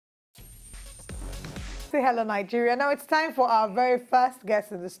Say hello, Nigeria. Now it's time for our very first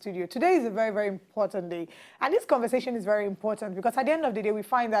guest in the studio. Today is a very, very important day. And this conversation is very important because at the end of the day, we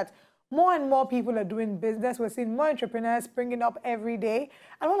find that more and more people are doing business. We're seeing more entrepreneurs springing up every day.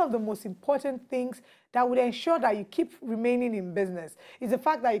 And one of the most important things that would ensure that you keep remaining in business is the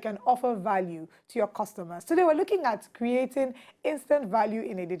fact that you can offer value to your customers. Today, we're looking at creating instant value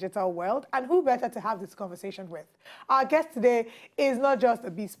in a digital world. And who better to have this conversation with? Our guest today is not just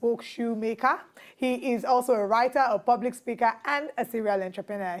a bespoke shoemaker. He is also a writer, a public speaker, and a serial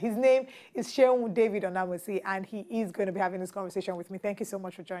entrepreneur. His name is Seun David Onamusi, and he is going to be having this conversation with me. Thank you so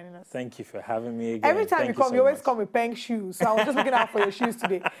much for joining us. Thank you for having me again. Every time you come, you always come with pink shoes. So I was just looking out for your shoes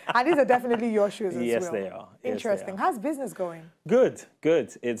today. And these are definitely your shoes as well. Yes, they are. Interesting. Yes, How's business going? Good,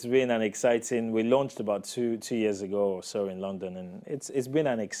 good. It's been an exciting, we launched about two years ago or so in London, and it's been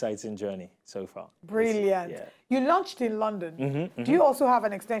an exciting journey so far. Brilliant. Yeah. You launched in London. Do you also have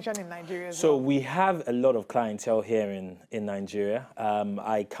an extension in Nigeria as well? So we have a lot of clientele here in Nigeria.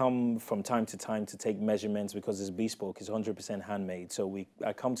 I come from time to take measurements because it's bespoke, it's 100% handmade. So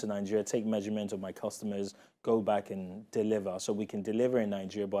I come to Nigeria, take measurements of my customers, go back and deliver. So we can deliver in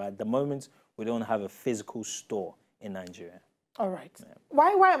Nigeria, but at the moment, we don't have a physical store in Nigeria. All right. Yeah.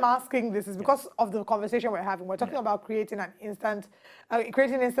 Why I'm asking this is because of the conversation we're having. We're talking about creating instant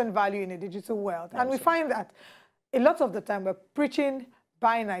value in a digital world. And we find that a lot of the time we're preaching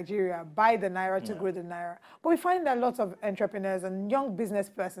buy Nigeria, buy the Naira to grow the Naira. But we find that lots of entrepreneurs and young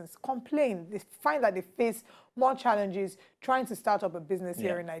business persons complain. They find that they face more challenges trying to start up a business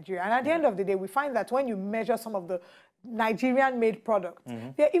here in Nigeria. And at the end of the day, we find that when you measure some of the Nigerian-made products,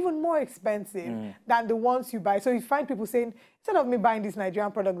 they're even more expensive than the ones you buy. So you find people saying, instead of me buying this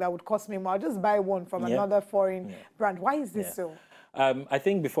Nigerian product that would cost me more, I'll just buy one from another foreign brand. Why is this so? I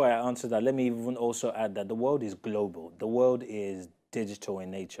think before I answer that, let me even also add that the world is global. The world is digital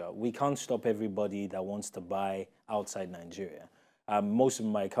in nature. We can't stop everybody that wants to buy outside Nigeria. Most of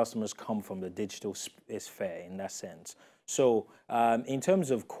my customers come from the digital sphere in that sense. So in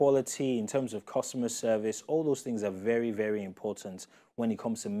terms of quality, in terms of customer service, all those things are very, very important when it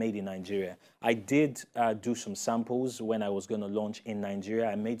comes to made in Nigeria. I did do some samples when I was going to launch in Nigeria.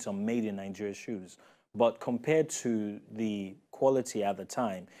 I made some made in Nigeria shoes. But compared to the quality at the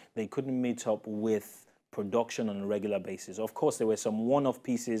time, they couldn't meet up with production on a regular basis. Of course, there were some one-off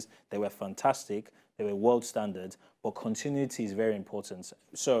pieces that were fantastic. They were world standard, but continuity is very important.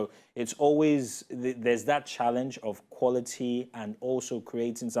 So it's always, there's that challenge of quality and also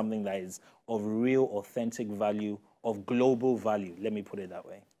creating something that is of real, authentic value, of global value. Let me put it that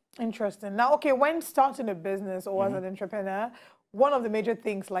way. Interesting. Now, okay, when starting a business or as an entrepreneur, one of the major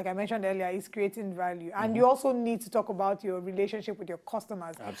things, like I mentioned earlier, is creating value. And you also need to talk about your relationship with your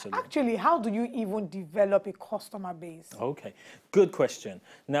customers. Absolutely. Actually, how do you even develop a customer base? Okay, good question.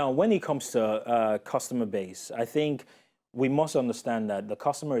 Now, when it comes to customer base, I think we must understand that the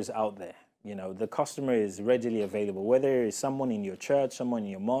customer is out there. You know, the customer is readily available, whether it's someone in your church, someone in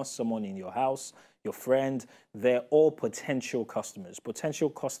your mosque, someone in your house, your friend, they're all potential customers. Potential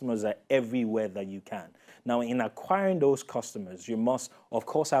customers are everywhere that you can. Now, in acquiring those customers, you must, of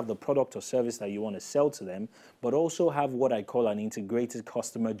course, have the product or service that you want to sell to them, but also have what I call an integrated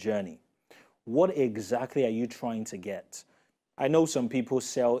customer journey. What exactly are you trying to get? I know some people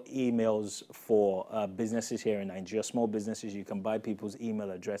sell emails for businesses here in Nigeria, small businesses. You can buy people's email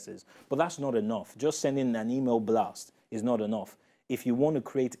addresses, but that's not enough. Just sending an email blast is not enough. If you want to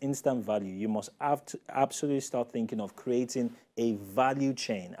create instant value, you must have to absolutely start thinking of creating a value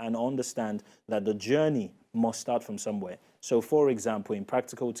chain and understand that the journey must start from somewhere. So for example, in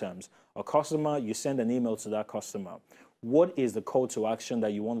practical terms, a customer, you send an email to that customer. What is the call to action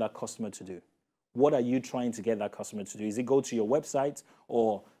that you want that customer to do? What are you trying to get that customer to do? Is it go to your website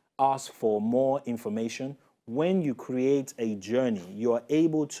or ask for more information? When you create a journey, you are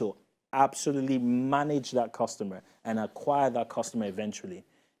able to absolutely manage that customer and acquire that customer eventually.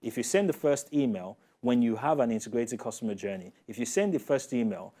 If you send the first email, when you have an integrated customer journey, if you send the first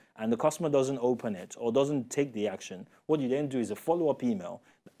email and the customer doesn't open it or doesn't take the action, what you then do is a follow-up email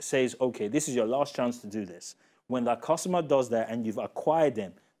says, okay, this is your last chance to do this. When that customer does that and you've acquired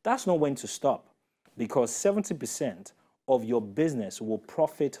them, that's not when to stop, because 70% of your business will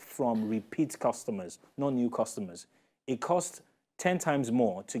profit from repeat customers, not new customers. It costs 10 times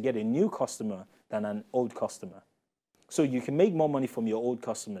more to get a new customer than an old customer. So you can make more money from your old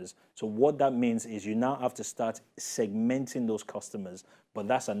customers. So what that means is you now have to start segmenting those customers. But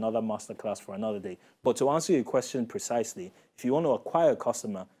that's another masterclass for another day. But to answer your question precisely, if you want to acquire a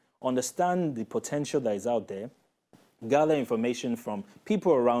customer, understand the potential that is out there, gather information from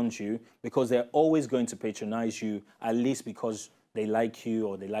people around you, because they're always going to patronize you, at least because they like you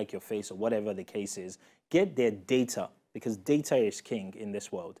or they like your face or whatever the case is. Get their data, because data is king in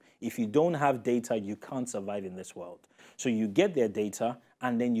this world. If you don't have data, you can't survive in this world. So you get their data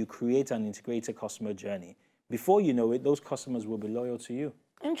and then you create an integrated customer journey. Before you know it, those customers will be loyal to you.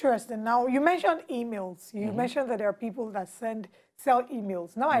 Interesting. Now, you mentioned emails. You mentioned that there are people that sell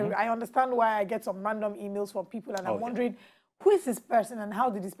emails. Now, I understand why I get some random emails from people, and I'm wondering, who is this person and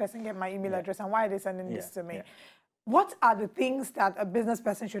how did this person get my email address and why are they sending this to me? What are the things that a business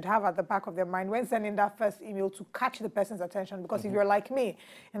person should have at the back of their mind when sending that first email to catch the person's attention? Because if you're like me,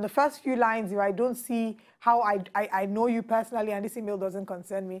 in the first few lines, if I don't see how I know you personally and this email doesn't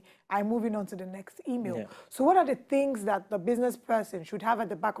concern me, I'm moving on to the next email. Yeah. So what are the things that the business person should have at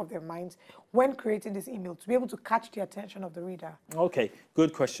the back of their minds when creating this email to be able to catch the attention of the reader? Okay,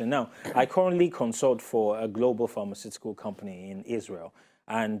 good question. Now, I currently consult for a global pharmaceutical company in Israel,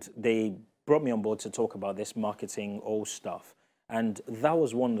 and they brought me on board to talk about this marketing all stuff. And that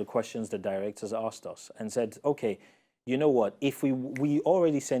was one of the questions the directors asked us and said, okay, you know what, if we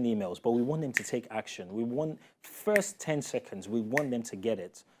already send emails, but we want them to take action. We want first 10 seconds, we want them to get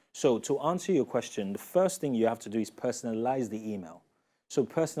it. So to answer your question, the first thing you have to do is personalize the email. So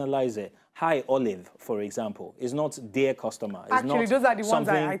personalize it. Hi, Olive, for example, is not dear customer. It's actually, those are the ones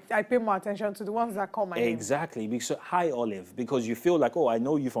I pay more attention to, the ones that call my name. Exactly. Because, hi, Olive, because you feel like, oh, I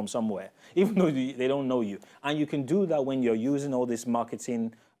know you from somewhere, even though they don't know you. And you can do that when you're using all these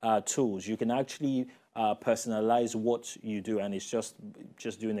marketing tools. You can actually personalize what you do, and it's just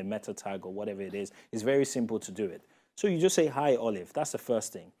doing a meta tag or whatever it is. It's very simple to do it. So you just say, hi, Olive. That's the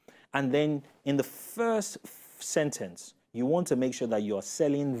first thing. And then in the first sentence, you want to make sure that you're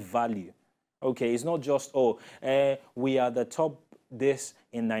selling value. Okay, it's not just, oh, we are the top this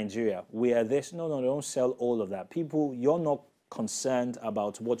in Nigeria. We are this. No, don't sell all of that. People, you're not concerned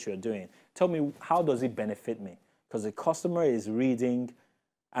about what you're doing. Tell me, how does it benefit me? Because the customer is reading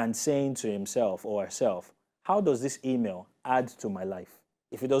and saying to himself or herself, how does this email add to my life?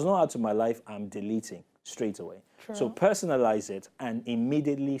 If it does not add to my life, I'm deleting straight away. True. So personalize it and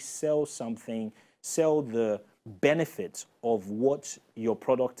immediately sell something, sell the benefits of what your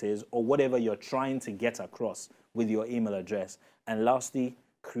product is or whatever you're trying to get across with your email address. And lastly,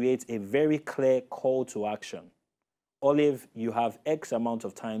 create a very clear call to action. Olive, you have X amount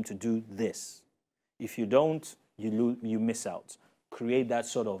of time to do this. If you don't, you miss out. Create that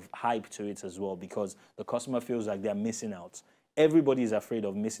sort of hype to it as well, because the customer feels like they're missing out. Everybody is afraid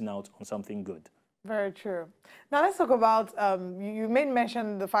of missing out on something good. Very true. Now let's talk about, you made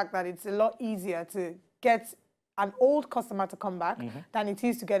mention the fact that it's a lot easier to get an old customer to come back than it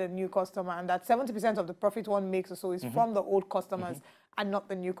is to get a new customer, and that 70% of the profit one makes or so is from the old customers and not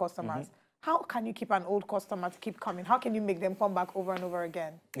the new customers. How can you keep an old customer to keep coming? How can you make them come back over and over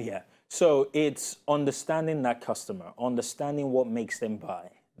again? Yeah, so it's understanding that customer, understanding what makes them buy.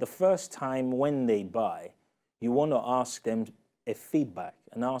 The first time when they buy, you want to ask them a feedback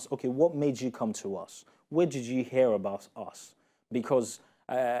and ask, okay, what made you come to us? Where did you hear about us? Because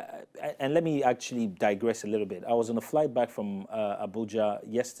and let me actually digress a little bit. I was on a flight back from Abuja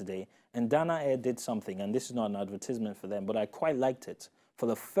yesterday, and Dana Air did something, and this is not an advertisement for them, but I quite liked it. For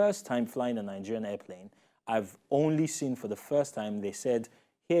the first time flying a Nigerian airplane, I've only seen for the first time they said,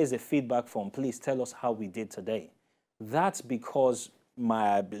 here's a feedback form, please tell us how we did today. That's because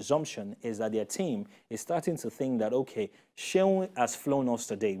my assumption is that their team is starting to think that, okay, Seun has flown us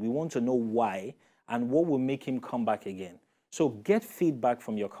today. We want to know why and what will make him come back again. So get feedback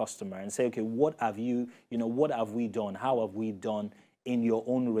from your customer and say, okay, what have what have we done? How have we done in your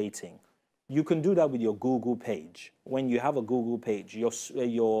own rating? You can do that with your Google page. When you have a Google page, your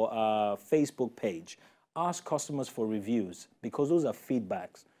Facebook page, ask customers for reviews, because those are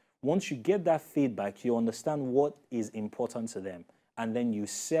feedbacks. Once you get that feedback, you understand what is important to them, and then you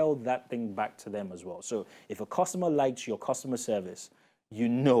sell that thing back to them as well. So if a customer likes your customer service, you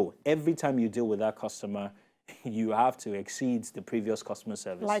know every time you deal with that customer, you have to exceed the previous customer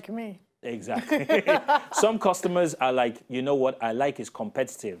service. Like me. Exactly. Some customers are like, you know what, I like is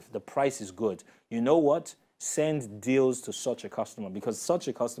competitive. The price is good. You know what? Send deals to such a customer, because such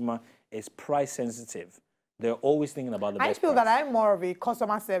a customer is price sensitive. They're always thinking about the best price. I feel that I'm more of a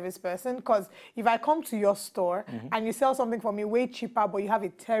customer service person, because if I come to your store and you sell something for me way cheaper, but you have a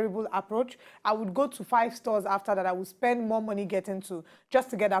terrible approach, I would go to 5 stores after that. I would spend more money getting to just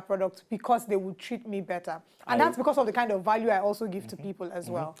to get that product, because they would treat me better. And that's because of the kind of value I also give to people as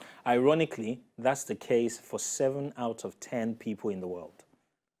well. Ironically, that's the case for 7 out of 10 people in the world.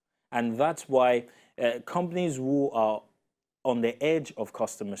 And that's why companies who are on the edge of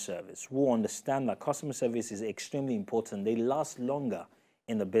customer service, who understand that customer service is extremely important, they last longer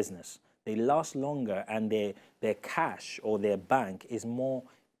in the business. they last longer, and their cash or their bank is more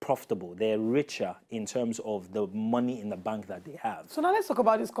profitable. They're richer in terms of the money in the bank that they have. So now let's talk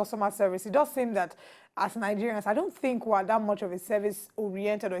about this customer service. It does seem that as Nigerians, I don't think we're that much of a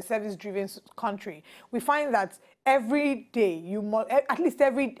service-oriented or a service-driven country. We find that every day, at least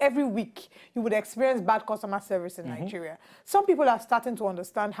every week, you would experience bad customer service in Nigeria. Some people are starting to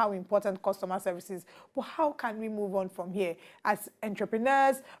understand how important customer service is, but how can we move on from here? As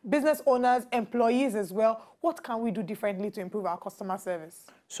entrepreneurs, business owners, employees as well, what can we do differently to improve our customer service?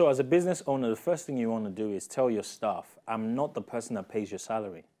 So as a business owner, the first thing you want to do is tell your staff, I'm not the person that pays your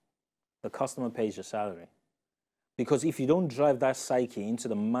salary. The customer pays your salary. Because if you don't drive that psyche into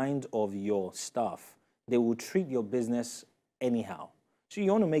the mind of your staff, they will treat your business anyhow. So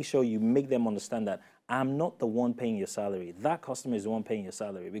you want to make sure you make them understand that I'm not the one paying your salary. That customer is the one paying your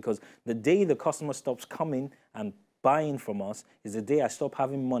salary. Because the day the customer stops coming and buying from us is the day I stop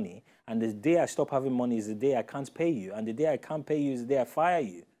having money. And the day I stop having money is the day I can't pay you. And the day I can't pay you is the day I fire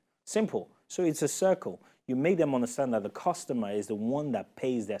you. Simple. So it's a circle. You make them understand that the customer is the one that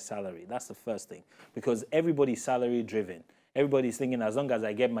pays their salary. That's the first thing. Because everybody's salary driven. Everybody's thinking, as long as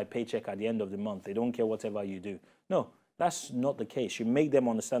I get my paycheck at the end of the month, they don't care whatever you do. No, that's not the case. You make them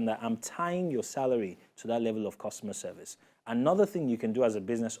understand that I'm tying your salary to that level of customer service. Another thing you can do as a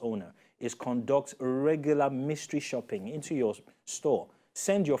business owner is conduct regular mystery shopping into your store.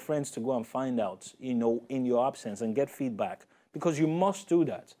 Send your friends to go and find out, in your absence, and get feedback, because you must do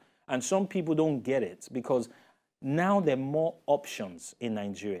that. And some people don't get it because now there are more options in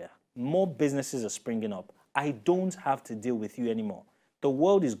Nigeria. More businesses are springing up. I don't have to deal with you anymore. The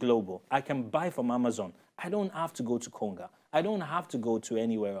world is global. I can buy from Amazon. I don't have to go to Konga. I don't have to go to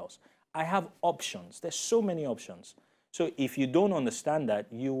anywhere else. I have options. There's so many options. So if you don't understand that,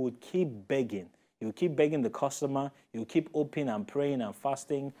 you would keep begging. You keep begging the customer. You keep hoping and praying and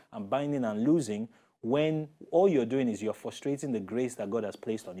fasting and binding and losing, when all you're doing is you're frustrating the grace that God has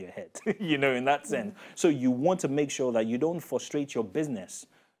placed on your head, in that sense. So you want to make sure that you don't frustrate your business.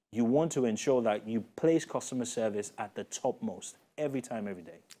 You want to ensure that you place customer service at the topmost every time, every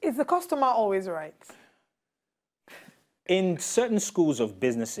day. Is the customer always right? In certain schools of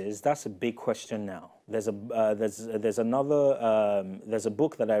businesses, that's a big question now. There's a book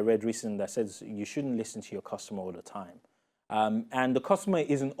that I read recently that says you shouldn't listen to your customer all the time. And the customer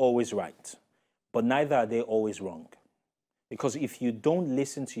isn't always right, but neither are they always wrong. Because if you don't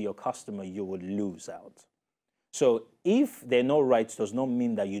listen to your customer, you will lose out. So if they're not right, does not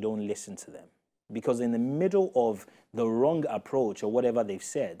mean that you don't listen to them. Because in the middle of the wrong approach or whatever they've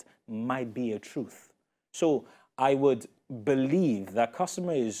said might be a truth. So I would believe that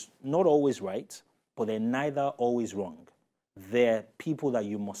customer is not always right, but they're neither always wrong. They're people that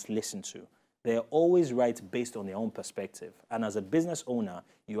you must listen to. They're always right based on their own perspective. And as a business owner,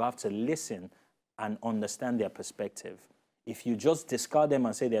 you have to listen and understand their perspective. If you just discard them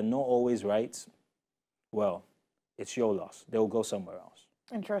and say they're not always right, well, it's your loss. They'll go somewhere else.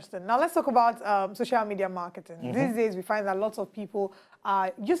 Interesting. Now let's talk about social media marketing. These days, we find that lots of people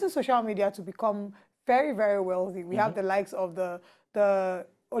are using social media to become very, very wealthy. We have the likes of the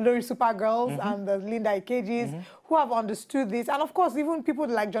Olori Supergirls and the Linda Ikejis who have understood this. And of course, even people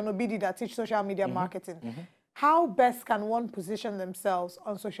like John Obidi that teach social media marketing. How best can one position themselves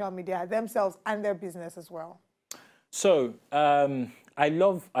on social media, themselves and their business as well? So I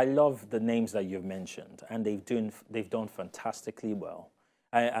love the names that you've mentioned, and they've done fantastically well.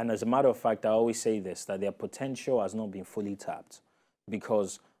 And as a matter of fact, I always say this, that their potential has not been fully tapped,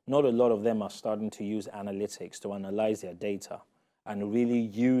 because not a lot of them are starting to use analytics to analyze their data and really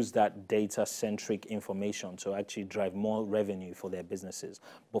use that data-centric information to actually drive more revenue for their businesses.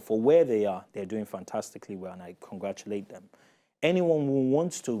 But for where they are, they're doing fantastically well, and I congratulate them. Anyone who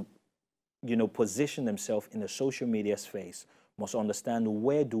wants to, position themselves in the social media space must understand,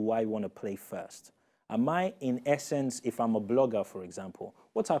 where do I want to play first? Am I, in essence, if I'm a blogger, for example,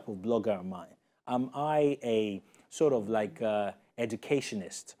 what type of blogger am I? Am I a sort of like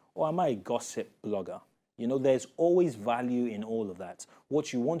educationist, or am I a gossip blogger? There's always value in all of that.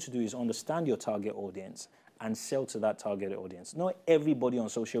 What you want to do is understand your target audience and sell to that target audience. Not everybody on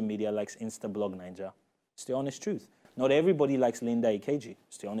social media likes Instablog Niger. It's the honest truth. Not everybody likes Linda Ikeji.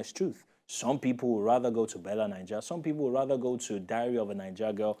 It's the honest truth. Some people would rather go to Bella Niger. Some people would rather go to Diary of a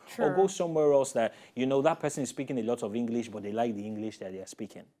Niger Girl, or go somewhere else that, that person is speaking a lot of English, but they like the English that they're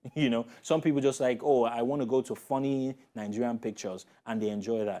speaking. Some people just like, oh, I want to go to funny Nigerian pictures, and they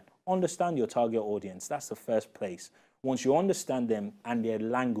enjoy that. Understand your target audience. That's the first place. Once you understand them and their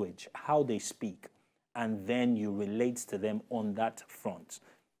language, how they speak, and then you relate to them on that front,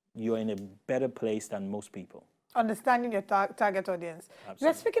 you're in a better place than most people. Understanding your target audience. Absolutely.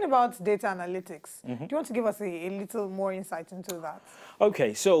 We're speaking about data analytics. Do you want to give us a little more insight into that?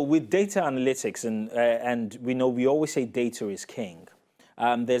 Okay, so with data analytics, and we always say data is king.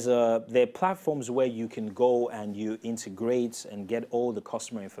 There are platforms where you can go and you integrate and get all the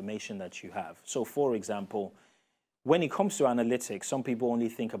customer information that you have. So, for example, when it comes to analytics, some people only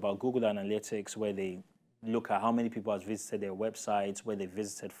think about Google Analytics, where they look at how many people have visited their websites, where they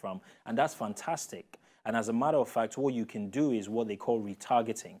visited from, and that's fantastic. And as a matter of fact, what you can do is what they call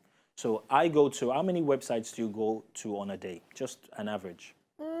retargeting. So I go to, how many websites do you go to on a day? Just an average.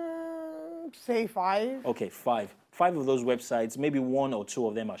 Say 5. Okay, 5. 5 of those websites, maybe 1 or 2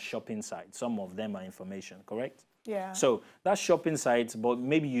 of them are shopping sites. Some of them are information, correct? Yeah. So that's shopping sites, but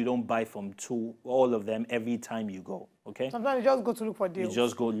maybe you don't buy from all of them every time you go, okay? Sometimes you just go to look for deals. You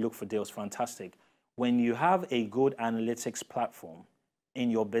just go look for deals, fantastic. When you have a good analytics platform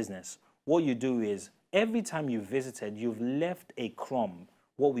in your business, what you do is every time you visited, you've left a crumb,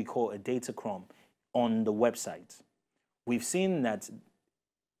 what we call a data crumb, on the website. We've seen that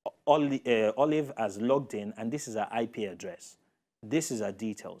Olive has logged in, and this is her IP address. This is her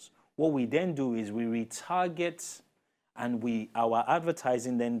details. What we then do is we retarget, and our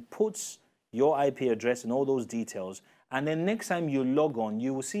advertising then puts your IP address and all those details. And then next time you log on,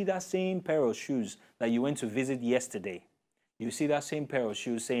 you will see that same pair of shoes that you went to visit yesterday. You see that same pair of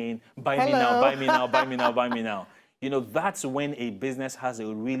shoes saying, buy me now, buy me now, buy me now, buy me now. You know, that's when a business has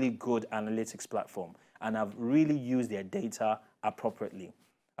a really good analytics platform and have really used their data appropriately.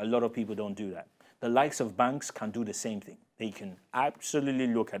 A lot of people don't do that. The likes of banks can do the same thing. They can absolutely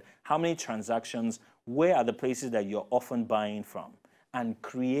look at how many transactions, where are the places that you're often buying from, and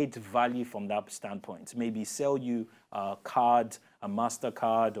create value from that standpoint. Maybe sell you a card, a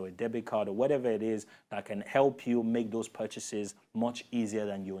MasterCard or a debit card or whatever it is that can help you make those purchases much easier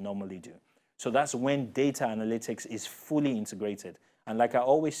than you normally do. So that's when data analytics is fully integrated. And like I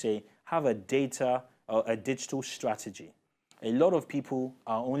always say, have a data or a digital strategy. A lot of people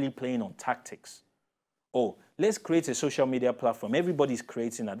are only playing on tactics. Oh, let's create a social media platform. Everybody's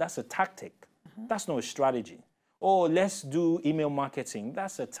creating that. That's a tactic. That's not a strategy. Oh, let's do email marketing.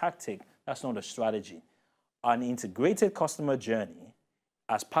 That's a tactic. That's not a strategy. An integrated customer journey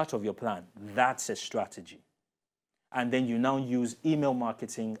as part of your plan, that's a strategy. And then you now use email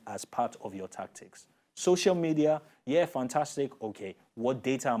marketing as part of your tactics. Social media, yeah, fantastic. Okay, what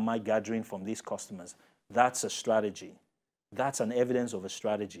data am I gathering from these customers? That's a strategy. That's an evidence of a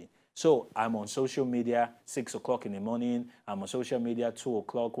strategy. So I'm on social media 6 o'clock in the morning. I'm on social media 2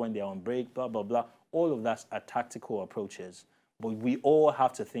 o'clock when they're on break, blah, blah, blah. All of that's are tactical approaches. But we all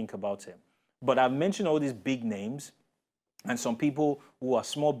have to think about it. But I've mentioned all these big names. And some people who are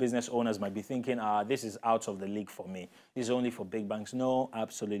small business owners might be thinking, this is out of the league for me. This is only for big banks. No,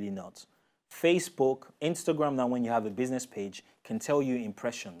 absolutely not. Facebook, Instagram, now when you have a business page, can tell you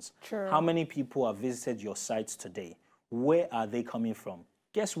impressions. True. How many people have visited your sites today? Where are they coming from?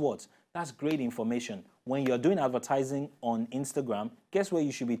 Guess what? That's great information. When you're doing advertising on Instagram, guess where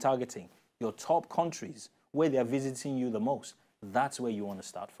you should be targeting? Your top countries, where they're visiting you the most. That's where you want to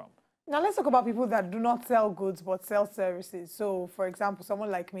start from. Now let's talk about people that do not sell goods but sell services. So, for example, someone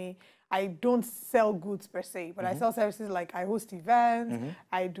like me, I don't sell goods per se, but I sell services like I host events,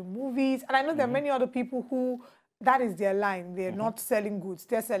 I do movies, and I know there are many other people who that is their line. They're not selling goods,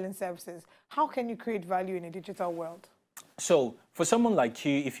 they're selling services. How can you create value in a digital world? So for someone like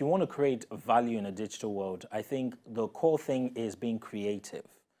you, if you want to create value in a digital world, I think the core thing is being creative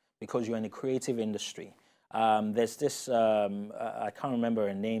because you're in a creative industry. There's this, I can't remember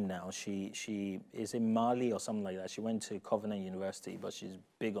her name now. She is in Mali or something like that. She went to Covenant University, but she's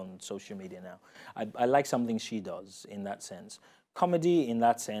big on social media now. I like something she does in that sense. Comedy in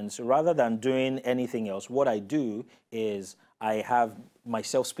that sense, rather than doing anything else, what I do is I have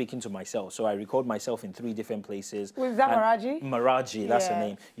myself speaking to myself. So I record myself in 3 different places. Was that Maraji? Maraji, that's her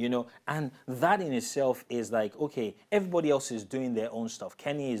name. You know, and that in itself is like, okay, everybody else is doing their own stuff.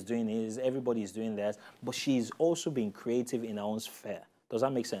 Kenny is doing his, everybody is doing theirs, but she's also being creative in her own sphere. Does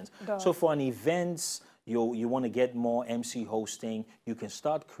that make sense? So for an event, you want to get more MC hosting, you can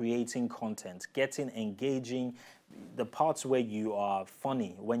start creating content, getting engaging, the parts where you are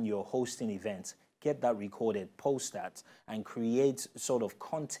funny when you're hosting events, get that recorded, post that, and create sort of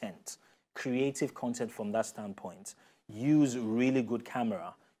content, creative content from that standpoint. Use really good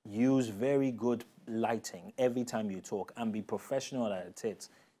camera, use very good lighting every time you talk, and be professional at it.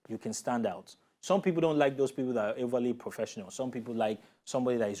 You can stand out. Some people don't like those people that are overly professional. Some people like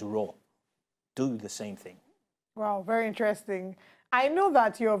somebody that is raw. Do the same thing. Wow, very interesting. I know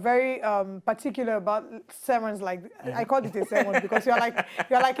that you're very particular about sermons like, I called it a sermon because you're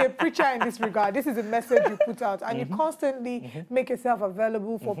like a preacher in this regard. This is a message you put out, and you constantly make yourself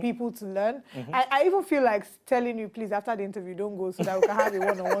available for people to learn. I even feel like telling you, please, after the interview, don't go, so that we can have a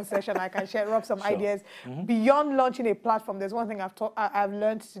one-on-one session. I can share up some ideas. Beyond launching a platform, there's one thing I've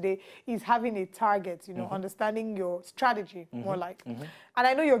learned today is having a target, you know, understanding your strategy, more like. And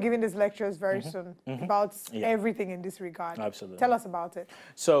I know you're giving these lectures very soon about everything in this regard. Absolutely. Tell us about it.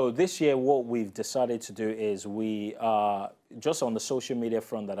 So this year, what we've decided to do is we are just on the social media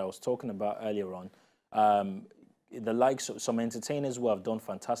front that I was talking about earlier on. The likes of some entertainers who have done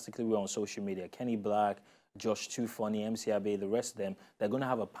fantastically well on social media, Kenny Black, Josh Too Funny, MC Abe, the rest of them, they're going to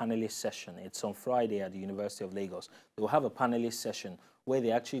have a panelist session. It's on Friday at the University of Lagos. They will have a panelist session where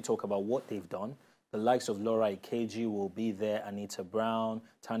they actually talk about what they've done. The likes of Laura Ikeji will be there, Anita Brown,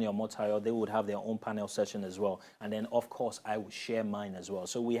 Tanya Motayo, they would have their own panel session as well. And then, of course, I will share mine as well.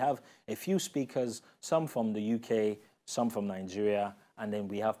 So we have a few speakers, some from the UK, some from Nigeria, and then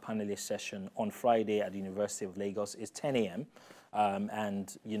we have panelist session on Friday at the University of Lagos. It's 10 a.m.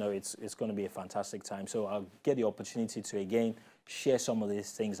 And, you know, it's going to be a fantastic time. So I'll get the opportunity to, again, share some of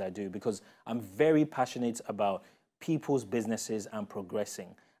these things I do because I'm very passionate about people's businesses and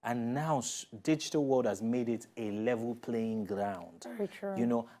progressing. And now digital world has made it a level playing ground. Very true. You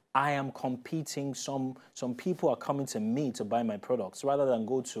know, I am competing. Some people are coming to me to buy my products rather than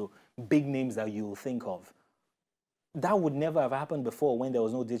go to big names that you will think of. That would never have happened before when there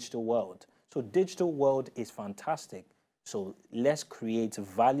was no digital world. So digital world is fantastic. So let's create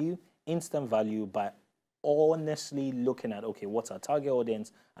value, instant value by honestly looking at, okay, what's our target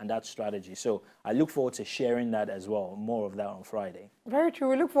audience and that strategy. So I look forward to sharing that as well, more of that on Friday. Very true.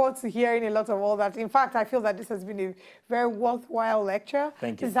 We look forward to hearing a lot of all that. In fact, I feel that this has been a very worthwhile lecture.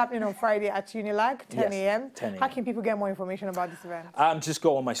 Thank you. This is happening on Friday at Unilag, 10 a.m. Yes, 10 a.m. How can people get more information about this event? Just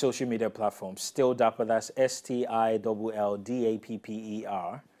go on my social media platforms. Still Dapper, that's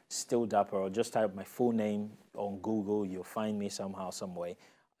STILLDAPPER. Still Dapper, or just type my full name on Google. You'll find me somehow, some way.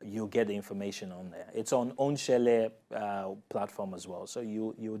 You'll get the information on there. It's on Onshele platform as well, so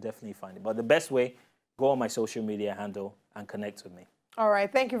you'll definitely find it. But the best way, go on my social media handle and connect with me. All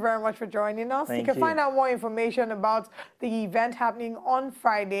right, thank you very much for joining us. You can find out more information about the event happening on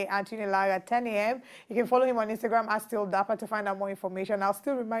Friday at Unilag at 10 a.m. You can follow him on Instagram at StillDapper to find out more information. I'll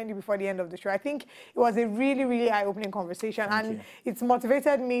still remind you before the end of the show. I think it was a really, really eye-opening conversation, and it's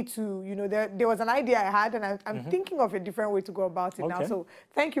motivated me to, you know, there was an idea I had, and I'm thinking of a different way to go about it now. So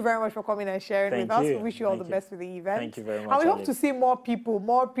thank you very much for coming and sharing with us. We wish you all the best with the event. Thank you very much. And we hope to see more people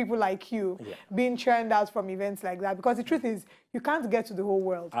like you being churned out from events like that, because the truth is, you can't get to the whole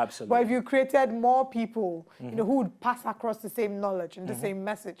world. Absolutely. But if you created more people, you know, who would pass across the same knowledge and the same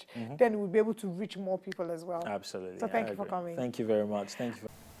message, then we'll be able to reach more people as well. Absolutely. So thank you for coming. Thank you very much. Thank you.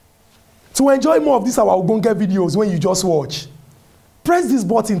 To enjoy more of these our Ogbonge videos when you just watch, press this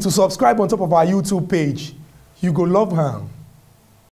button to subscribe on top of our YouTube page. You go love am.